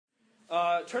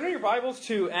Turn in your Bibles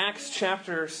to Acts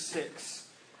chapter 6.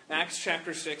 Acts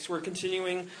chapter 6. We're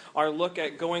continuing our look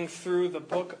at going through the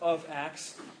book of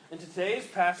Acts. And today's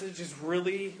passage is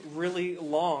really, really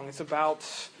long. It's about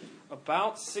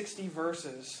 60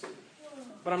 verses.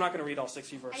 But I'm not going to read all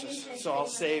 60 verses, so I'll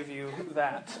save you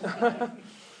that.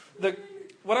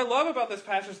 What I love about this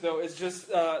passage, though, is just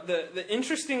the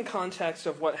interesting context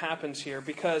of what happens here.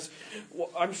 Because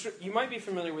I'm sure you might be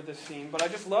familiar with this theme, but I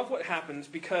just love what happens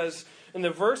because in the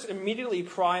verse immediately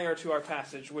prior to our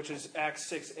passage, which is Acts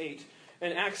 6:8,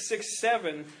 and Acts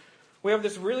 6:7, we have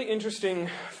this really interesting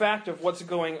fact of what's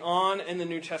going on in the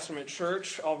New Testament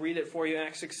church. I'll read it for you.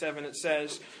 Acts 6:7, it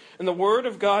says, "And the word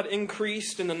of God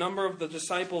increased, and the number of the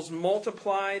disciples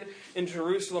multiplied in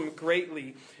Jerusalem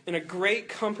greatly. And a great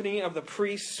company of the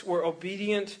priests were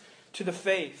obedient to the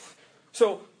faith."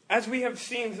 So, as we have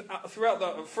seen throughout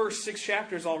the first 6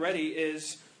 chapters already,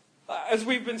 as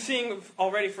we've been seeing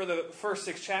already for the first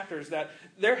 6 chapters, that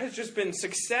there has just been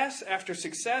success after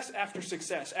success after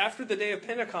success. After the day of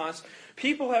Pentecost,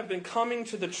 people have been coming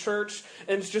to the church,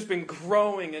 and it's just been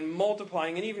growing and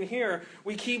multiplying. And even here,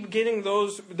 we keep getting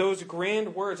those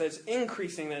grand words that it's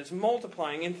increasing, that it's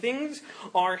multiplying, and things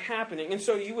are happening. And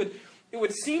so it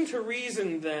would seem to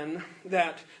reason then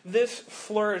that this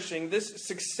flourishing, this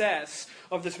success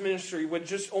of this ministry would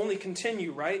just only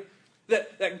continue, right?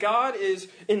 That God is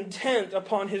intent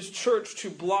upon His church to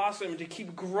blossom, to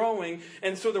keep growing,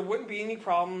 and so there wouldn't be any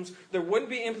problems, there wouldn't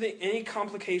be any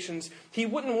complications. He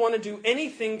wouldn't want to do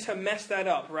anything to mess that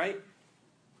up, right?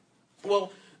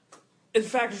 Well, in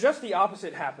fact, just the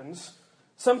opposite happens.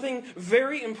 Something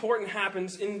very important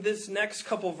happens in this next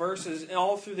couple verses,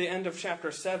 all through the end of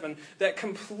chapter 7, that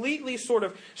completely sort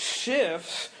of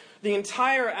shifts the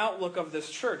entire outlook of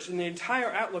this church and the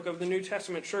entire outlook of the New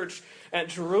Testament church at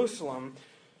Jerusalem.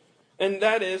 And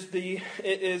that is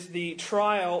the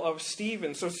trial of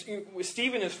Stephen. So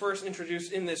Stephen is first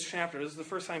introduced in this chapter. This is the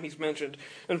first time he's mentioned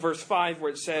in verse 5,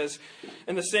 where it says,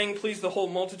 "And the saying pleased the whole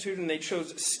multitude, and they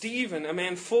chose Stephen, a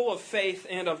man full of faith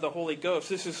and of the Holy Ghost."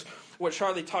 This is what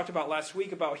Charlie talked about last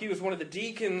week, about he was one of the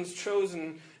deacons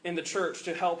chosen in the church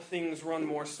to help things run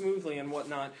more smoothly and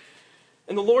whatnot.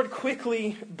 And the Lord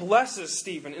quickly blesses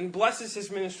Stephen and blesses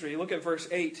his ministry. Look at verse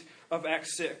 8 of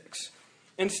Acts 6.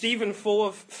 "And Stephen, full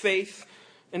of faith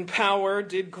and power,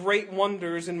 did great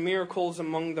wonders and miracles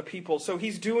among the people." So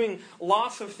he's doing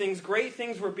lots of things. Great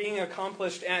things were being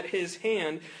accomplished at his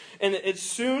hand. And it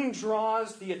soon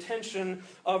draws the attention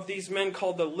of these men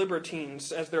called the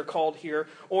libertines, as they're called here.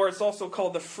 Or it's also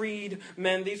called the freed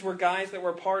men. These were guys that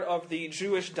were part of the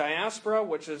Jewish diaspora,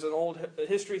 which is an old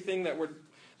history thing that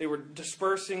they were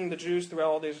dispersing the Jews throughout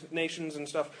all these nations and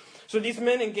stuff. So these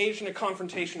men engaged in a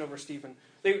confrontation over Stephen.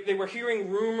 They were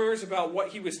hearing rumors about what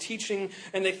he was teaching,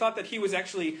 and they thought that he was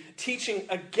actually teaching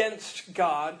against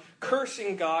God,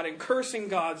 cursing God, and cursing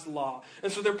God's law.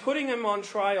 And so they're putting him on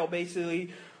trial,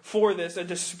 basically, for this. A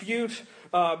dispute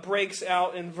breaks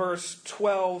out in verse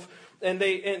 12,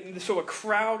 and so a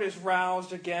crowd is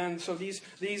roused again. So these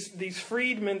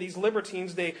freedmen, these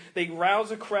libertines, they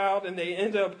rouse a crowd, and they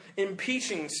end up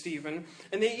impeaching Stephen.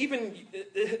 And they even,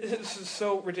 this is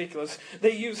so ridiculous,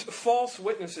 they use false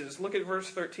witnesses. Look at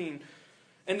verse 13.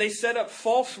 "And they set up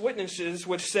false witnesses,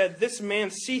 which said, 'This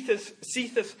man ceaseth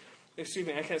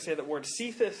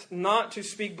not to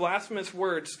speak blasphemous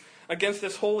words against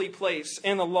this holy place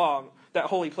and the law.'" That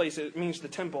holy place, it means the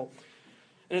temple.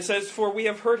 And it says, "For we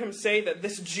have heard him say that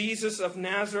this Jesus of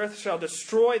Nazareth shall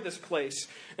destroy this place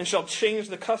and shall change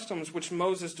the customs which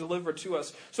Moses delivered to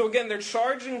us." So again, they're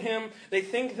charging him. They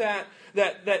think that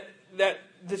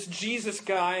this Jesus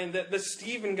guy and that this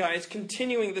Stephen guy is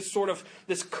continuing this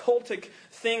cultic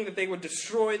thing, that they would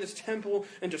destroy this temple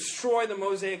and destroy the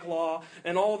Mosaic law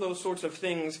and all those sorts of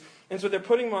things. And so they're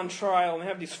putting him on trial, and they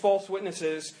have these false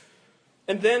witnesses.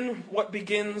 And then what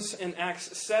begins in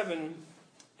Acts 7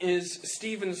 is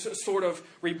Stephen's sort of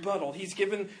rebuttal. He's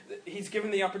given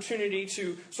the opportunity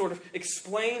to sort of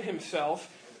explain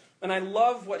himself. And I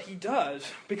love what he does,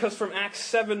 because from Acts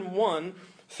 7:1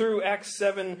 through Acts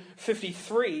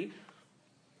 7:53,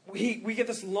 we get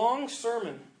this long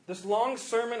sermon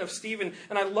of Stephen.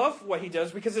 And I love what he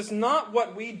does, because it's not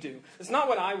what we do. It's not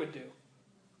what I would do.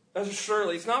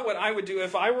 Surely, it's not what I would do.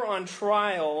 If I were on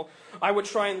trial, I would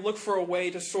try and look for a way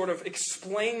to sort of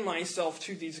explain myself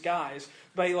to these guys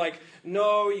by like,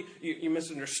 "No, you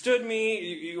misunderstood me,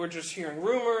 you were just hearing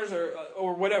rumors,"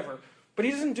 or whatever. But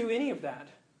he doesn't do any of that.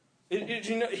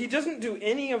 He doesn't do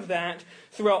any of that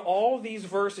throughout all of these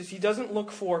verses. He doesn't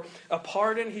look for a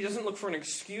pardon. He doesn't look for an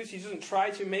excuse. He doesn't try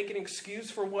to make an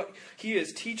excuse for what he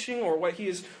is teaching or what he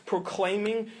is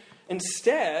proclaiming.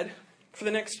 Instead, For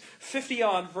the next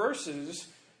 50-odd verses,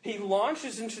 he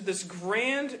launches into this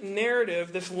grand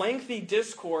narrative, this lengthy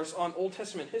discourse on Old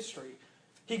Testament history.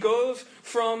 He goes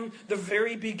from the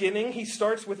very beginning. He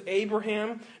starts with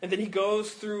Abraham, and then he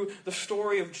goes through the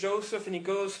story of Joseph, and he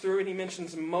goes through and he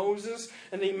mentions Moses,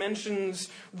 and he mentions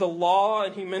the law,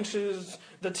 and he mentions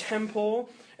the temple,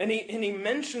 and he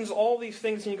mentions all these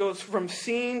things, and he goes from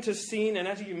scene to scene, and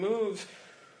as he moves,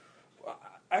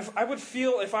 I would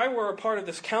feel, if I were a part of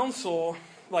this council,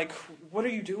 like, what are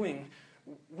you doing?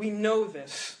 We know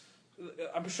this.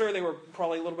 I'm sure they were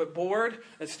probably a little bit bored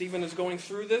as Stephen is going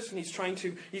through this, and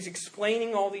he's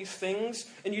explaining all these things,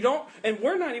 and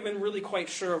we're not even really quite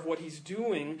sure of what he's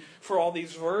doing for all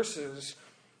these verses.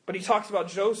 But he talks about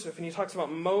Joseph, and he talks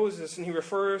about Moses, and he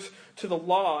refers to the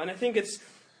law. And I think it's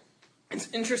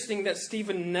interesting that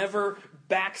Stephen never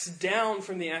backs down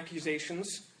from the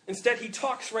accusations. Instead, he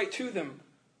talks right to them.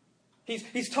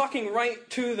 He's talking right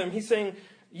to them. He's saying,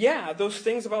 yeah, those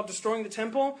things about destroying the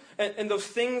temple and those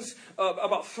things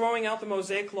about throwing out the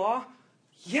Mosaic law,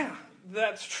 yeah,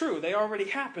 that's true. They already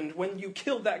happened when you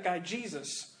killed that guy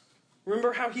Jesus.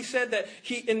 Remember how he said that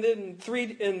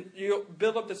you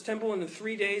build up this temple and in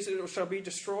 3 days it shall be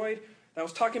destroyed? That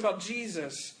was talking about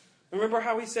Jesus. Remember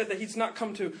how he said that he's not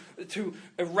come to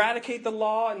eradicate the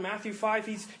law in Matthew 5?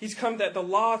 He's come that the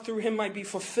law through him might be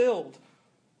fulfilled.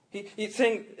 He's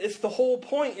saying the whole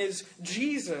point is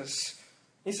Jesus.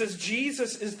 He says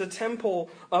Jesus is the temple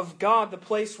of God, the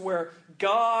place where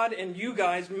God and you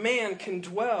guys, man, can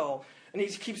dwell. And he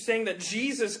keeps saying that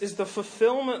Jesus is the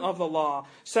fulfillment of the law,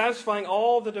 satisfying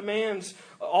all his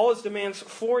demands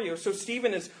for you. So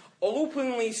Stephen is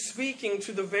openly speaking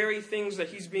to the very things that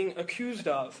he's being accused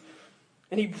of.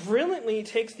 And he brilliantly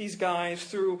takes these guys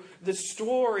through the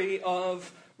story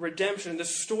of redemption, the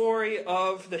story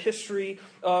of the history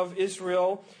of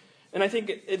Israel. And I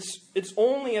think it's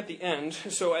only at the end,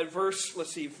 so at verse,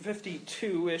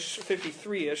 52-ish,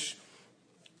 53-ish,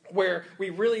 where we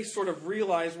really sort of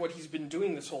realize what he's been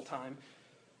doing this whole time.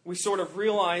 We sort of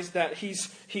realize that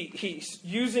he's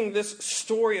using this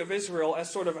story of Israel as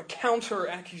sort of a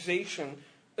counter-accusation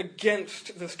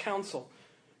against this council.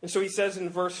 And so he says in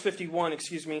verse 51,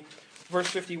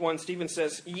 Stephen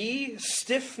says, "Ye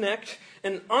stiff-necked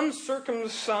and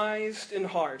uncircumcised in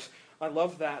heart." I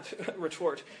love that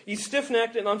retort. "Ye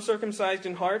stiff-necked and uncircumcised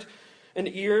in heart and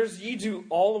ears, ye do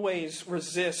always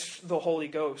resist the Holy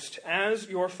Ghost. As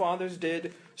your fathers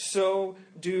did, so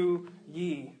do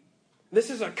ye."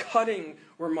 This is a cutting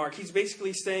remark. He's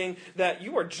basically saying that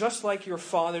you are just like your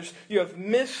fathers. You have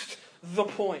missed the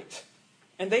point.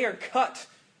 And they are cut.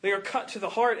 They are cut to the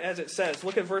heart, as it says.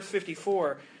 Look at verse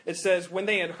 54. It says, when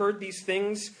they had heard these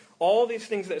things, all these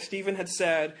things that Stephen had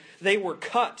said, they were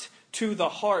cut to the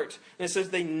heart. And it says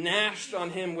they gnashed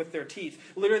on him with their teeth.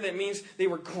 Literally, that means they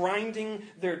were grinding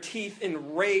their teeth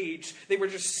in rage. They were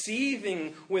just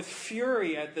seething with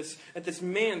fury at this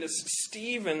man, this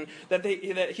Stephen, that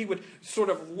he would sort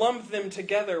of lump them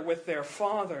together with their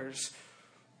fathers.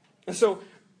 And so,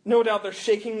 no doubt they're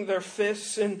shaking their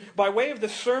fists. And by way of the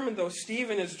sermon, though,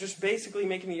 Stephen is just basically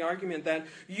making the argument that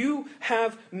you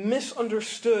have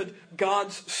misunderstood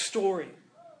God's story.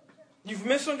 You've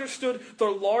misunderstood the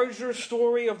larger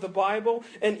story of the Bible,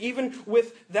 and even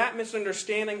with that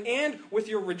misunderstanding and with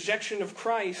your rejection of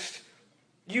Christ,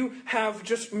 you have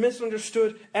just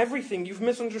misunderstood everything. You've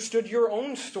misunderstood your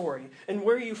own story and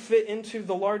where you fit into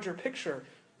the larger picture.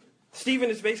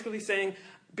 Stephen is basically saying,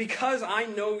 because I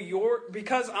know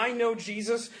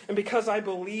Jesus, and because I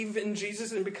believe in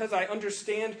Jesus, and because I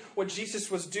understand what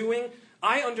Jesus was doing,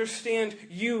 I understand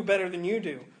you better than you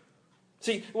do.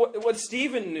 See, what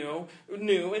Stephen knew,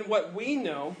 and what we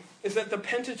know, is that the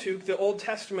Pentateuch, the Old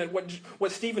Testament,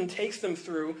 what Stephen takes them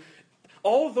through,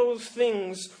 all those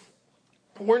things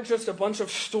weren't just a bunch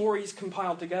of stories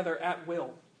compiled together at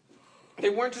will. They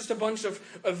weren't just a bunch of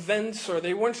events, or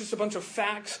they weren't just a bunch of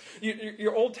facts.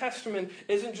 Your Old Testament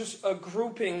isn't just a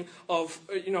grouping of,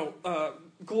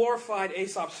 glorified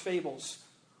Aesop's fables.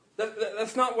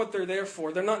 That's not what they're there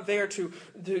for. They're not there to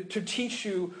teach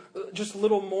you just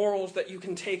little morals that you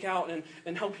can take out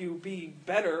and help you be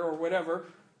better or whatever.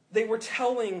 They were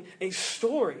telling a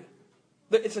story.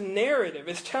 It's a narrative.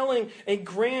 It's telling a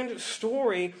grand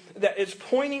story that is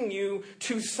pointing you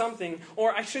to something.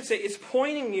 Or I should say, it's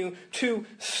pointing you to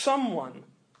someone.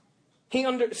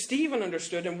 Stephen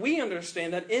understood, and we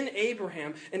understand, that in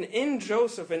Abraham and in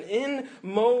Joseph and in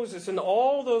Moses and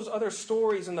all those other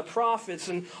stories and the prophets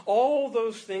and all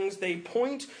those things, they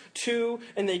point to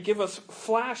and they give us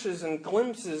flashes and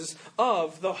glimpses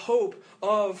of the hope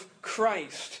of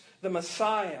Christ, the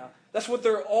Messiah. That's what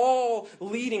they're all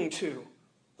leading to.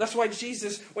 That's why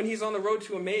Jesus, when he's on the road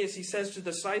to Emmaus, he says to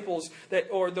disciples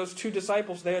or those two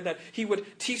disciples there, that he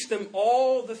would teach them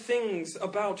all the things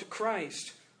about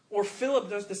Christ. Or Philip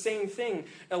does the same thing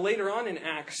later on in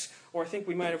Acts, or I think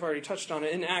we might have already touched on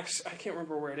it. In Acts, I can't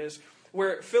remember where it is,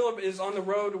 where Philip is on the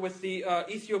road with the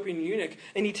Ethiopian eunuch,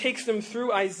 and he takes them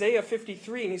through Isaiah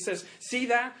 53, and he says, see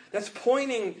that? That's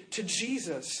pointing to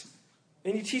Jesus.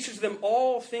 And he teaches them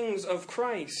all things of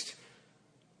Christ.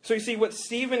 So you see, what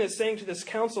Stephen is saying to this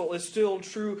council is still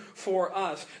true for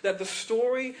us. That the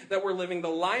story that we're living, the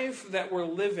life that we're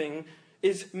living,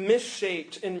 is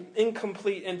misshaped and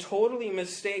incomplete and totally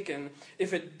mistaken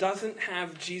if it doesn't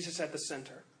have Jesus at the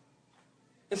center.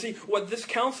 And see, what this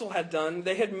council had done,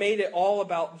 they had made it all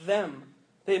about them.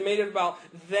 They had made it about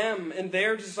them and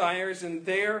their desires and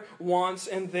their wants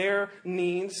and their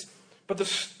needs. But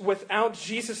without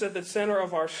Jesus at the center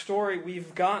of our story,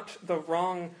 we've got the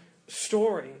wrong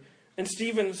story. And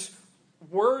Stephen's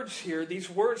words here, these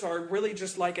words are really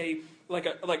just like a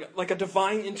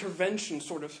divine intervention,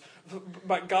 sort of.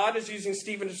 But God is using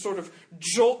Stephen to sort of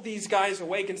jolt these guys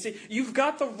awake and say, you've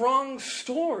got the wrong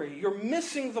story. You're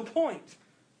missing the point.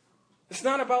 It's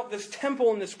not about this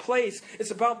temple and this place.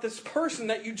 It's about this person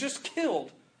that you just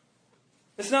killed.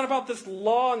 It's not about this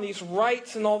law and these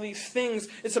rights and all these things.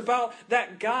 It's about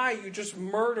that guy you just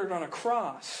murdered on a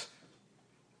cross.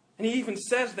 And he even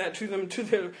says that to them,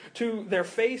 to their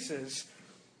faces.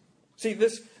 See,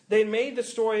 they made the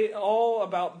story all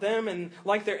about them, and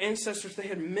like their ancestors, they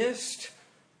had missed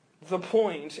the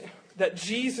point that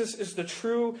Jesus is the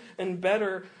true and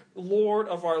better Lord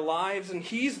of our lives, and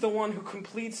he's the one who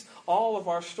completes all of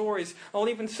our stories. I'll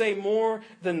even say more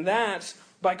than that.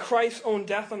 By Christ's own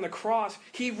death on the cross,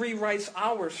 he rewrites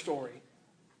our story.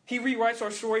 He rewrites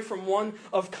our story from one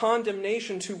of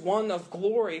condemnation to one of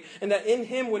glory, and that in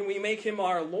him, when we make him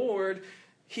our Lord,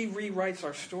 he rewrites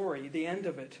our story, the end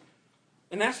of it.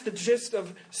 And that's the gist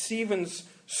of Stephen's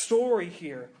story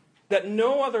here, that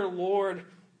no other Lord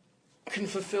can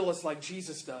fulfill us like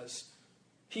Jesus does.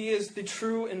 He is the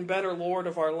true and better Lord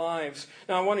of our lives.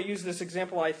 Now, I want to use this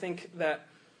example. I think that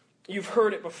you've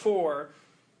heard it before.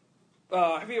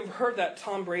 Have you ever heard that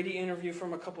Tom Brady interview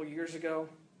from a couple years ago?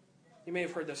 You may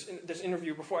have heard this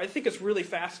interview before. I think it's really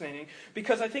fascinating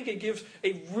because I think it gives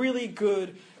a really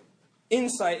good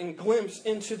insight and glimpse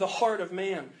into the heart of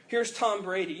man. Here's Tom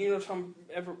Brady. You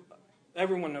know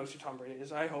everyone knows who Tom Brady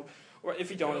is, I hope. Or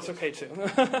if you don't, it's okay too.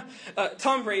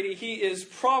 Tom Brady, he is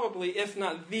probably, if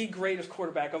not the greatest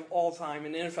quarterback of all time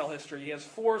in NFL history. He has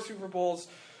 4 Super Bowls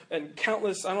and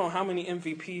countless, I don't know how many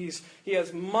MVPs. He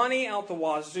has money out the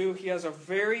wazoo. He has a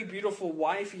very beautiful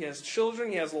wife. He has children.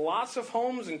 He has lots of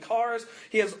homes and cars.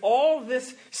 He has all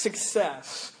this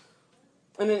success.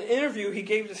 In an interview he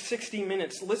gave to 60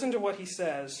 Minutes, listen to what he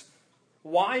says.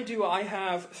 Why do I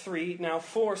have 3, now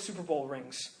 4 Super Bowl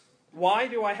rings? Why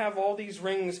do I have all these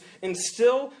rings and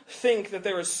still think that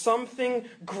there is something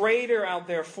greater out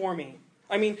there for me?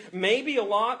 I mean, maybe a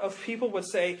lot of people would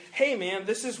say, hey man,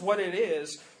 this is what it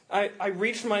is. I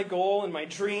reached my goal and my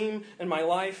dream and my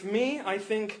life. Me, I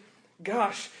think,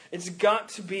 gosh, it's got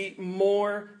to be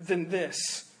more than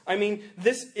this. I mean,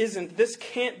 this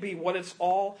can't be what it's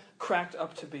all cracked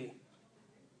up to be.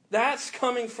 That's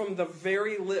coming from the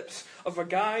very lips of a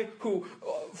guy who,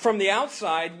 from the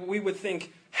outside, we would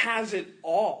think has it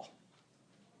all.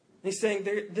 And he's saying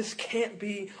this can't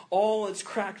be all it's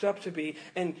cracked up to be.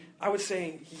 And I would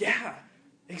say, yeah,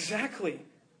 exactly.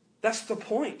 That's the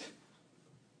point.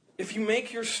 If you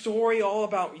make your story all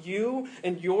about you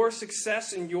and your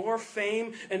success and your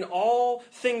fame and all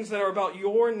things that are about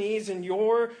your needs and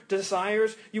your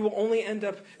desires, you will only end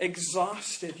up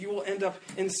exhausted. You will end up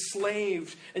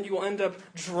enslaved, and you will end up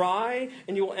dry,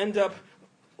 and you will end up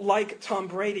like Tom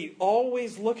Brady,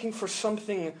 always looking for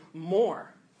something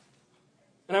more.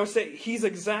 And I would say he's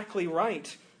exactly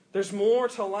right. There's more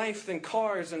to life than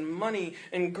cars and money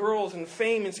and girls and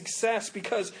fame and success,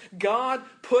 because God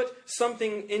put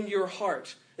something in your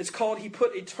heart. It's called, He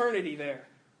put eternity there.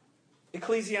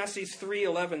 Ecclesiastes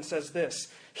 3:11 says this,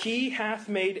 He hath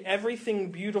made everything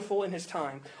beautiful in His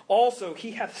time. Also,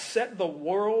 He hath set the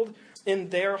world in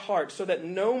their heart, so that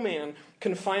no man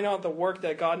can find out the work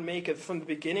that God maketh from the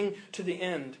beginning to the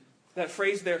end. That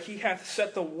phrase there, He hath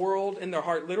set the world in their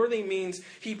heart, literally means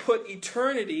He put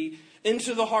eternity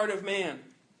into the heart of man,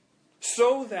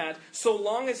 so that so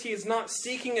long as he is not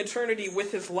seeking eternity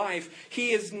with his life,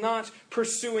 he is not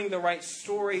pursuing the right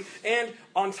story, and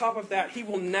on top of that, he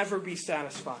will never be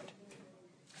satisfied.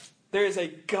 There is a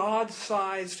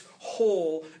God-sized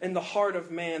hole in the heart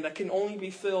of man that can only be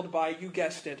filled by, you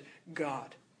guessed it,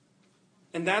 God.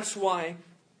 And that's why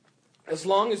as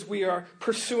long as we are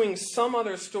pursuing some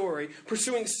other story,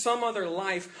 pursuing some other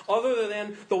life other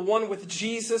than the one with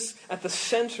Jesus at the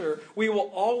center, we will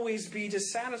always be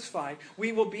dissatisfied.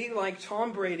 We will be like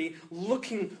Tom Brady,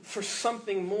 looking for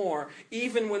something more,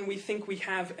 even when we think we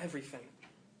have everything.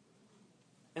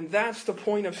 And that's the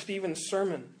point of Stephen's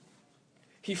sermon.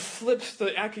 He flips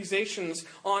the accusations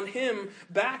on him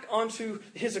back onto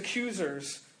his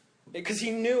accusers, because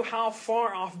he knew how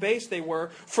far off base they were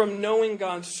from knowing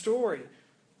God's story.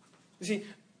 You see,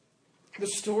 the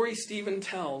story Stephen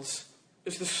tells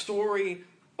is the story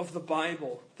of the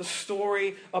Bible, the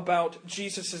story about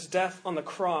Jesus' death on the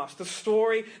cross, the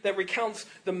story that recounts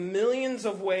the millions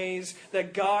of ways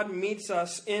that God meets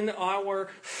us in our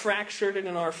fractured and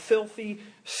in our filthy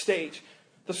state.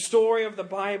 The story of the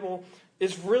Bible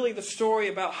is really the story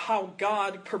about how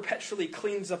God perpetually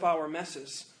cleans up our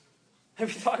messes.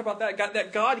 Have you thought about that?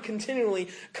 That God continually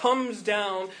comes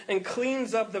down and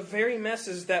cleans up the very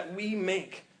messes that we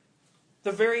make.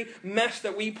 The very mess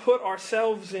that we put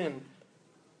ourselves in.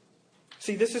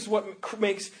 See, this is what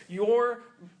makes your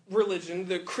religion,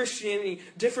 the Christianity,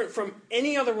 different from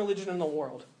any other religion in the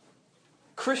world.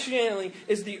 Christianity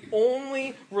is the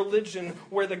only religion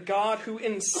where the God who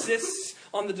insists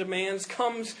on the demands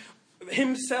comes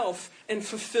himself and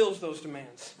fulfills those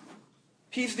demands.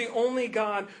 He's the only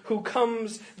God who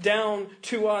comes down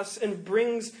to us and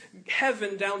brings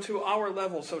heaven down to our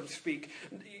level, so to speak.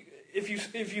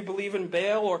 If you believe in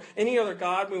Baal or any other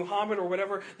god, Muhammad or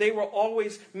whatever, they will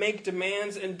always make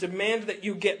demands and demand that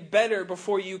you get better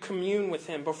before you commune with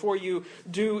him, before you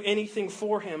do anything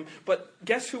for him. But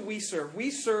guess who we serve?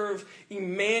 We serve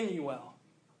Emmanuel,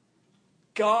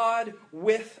 God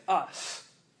with us.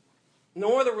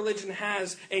 No other religion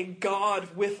has a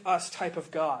God with us type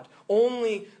of God.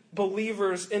 Only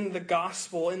believers in the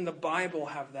gospel, in the Bible,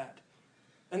 have that.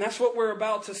 And that's what we're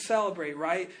about to celebrate,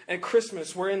 right? At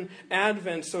Christmas, we're in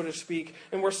Advent, so to speak,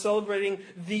 and we're celebrating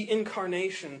the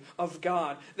incarnation of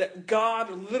God. That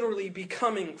God literally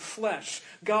becoming flesh.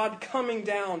 God coming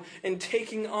down and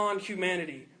taking on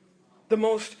humanity. The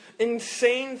most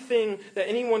insane thing that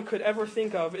anyone could ever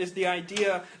think of is the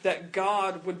idea that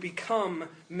God would become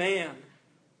man.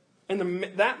 And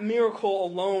that miracle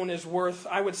alone is worth,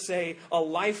 I would say, a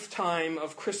lifetime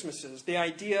of Christmases. The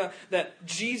idea that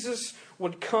Jesus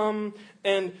would come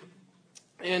and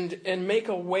make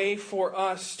a way for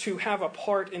us to have a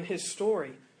part in his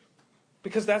story.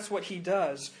 Because that's what he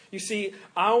does. You see,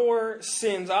 our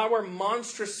sins, our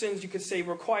monstrous sins, you could say,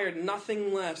 required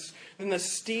nothing less than the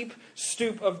steep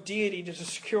stoop of deity to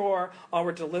secure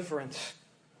our deliverance.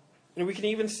 And we can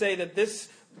even say that this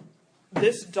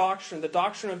doctrine, the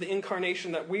doctrine of the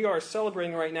incarnation that we are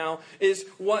celebrating right now, is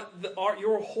what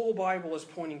your whole Bible is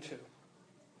pointing to.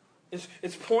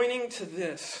 It's pointing to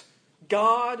this.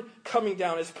 God coming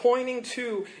down. It's pointing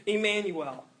to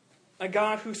Emmanuel. A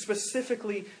God who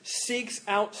specifically seeks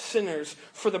out sinners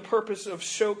for the purpose of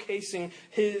showcasing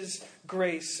his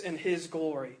grace and his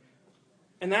glory.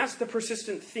 And that's the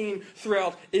persistent theme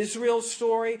throughout Israel's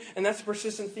story, and that's the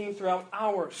persistent theme throughout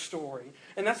our story.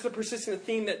 And that's the persistent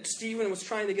theme that Stephen was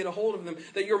trying to get a hold of them,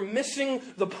 that you're missing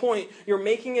the point. You're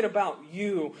making it about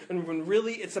you, and when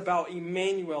really it's about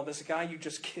Emmanuel, this guy you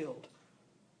just killed.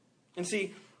 And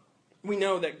see, we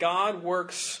know that God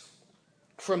works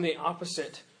from the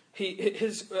opposite.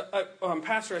 His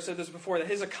pastor has said this before, that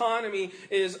his economy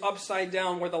is upside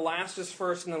down, where the last is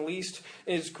first and the least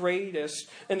is greatest.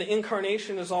 And the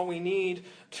incarnation is all we need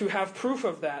to have proof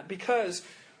of that. Because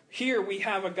here we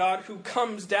have a God who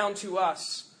comes down to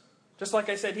us. Just like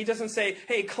I said, he doesn't say,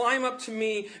 hey, climb up to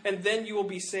me and then you will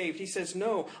be saved. He says,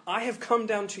 no, I have come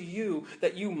down to you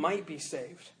that you might be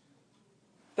saved.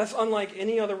 That's unlike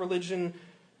any other religion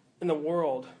in the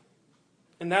world.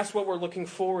 And that's what we're looking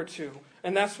forward to.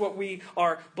 And that's what we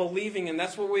are believing in.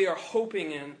 That's what we are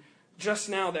hoping in just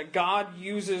now, that God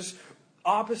uses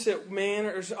opposite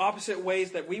manners, opposite ways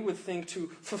that we would think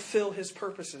to fulfill his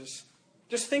purposes.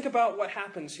 Just think about what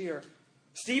happens here.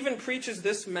 Stephen preaches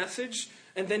this message,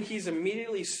 and then he's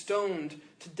immediately stoned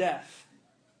to death.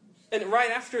 And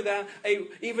right after that, a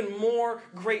even more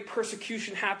great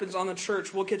persecution happens on the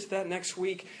church. We'll get to that next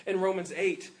week in Romans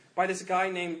 8 by this guy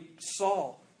named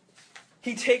Saul.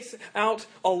 He takes out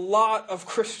a lot of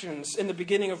Christians in the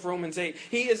beginning of Romans 8.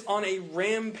 He is on a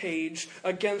rampage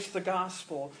against the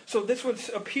gospel. So this would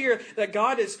appear that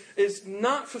God is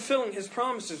not fulfilling his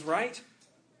promises, right?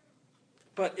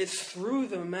 But it's through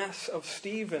the mess of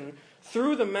Stephen,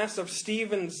 through the mess of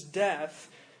Stephen's death,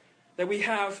 that we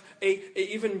have a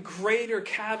even greater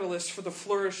catalyst for the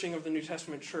flourishing of the New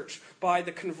Testament church by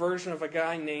the conversion of a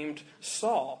guy named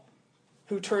Saul,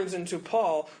 who turns into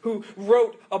Paul, who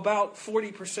wrote about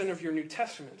 40% of your New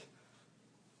Testament.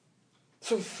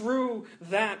 So through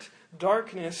that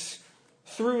darkness,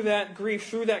 through that grief,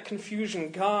 through that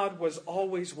confusion, God was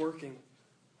always working.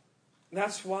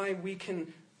 That's why we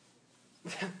can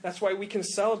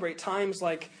celebrate times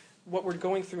like what we're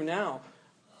going through now.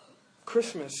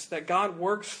 Christmas, that God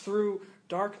works through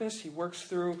darkness. He works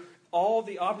through all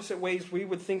the opposite ways we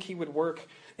would think he would work,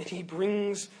 and he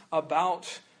brings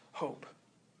about hope.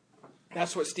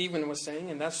 That's what Stephen was saying,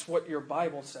 and that's what your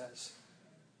Bible says.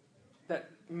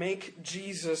 That make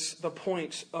Jesus the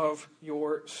point of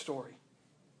your story.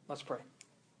 Let's pray.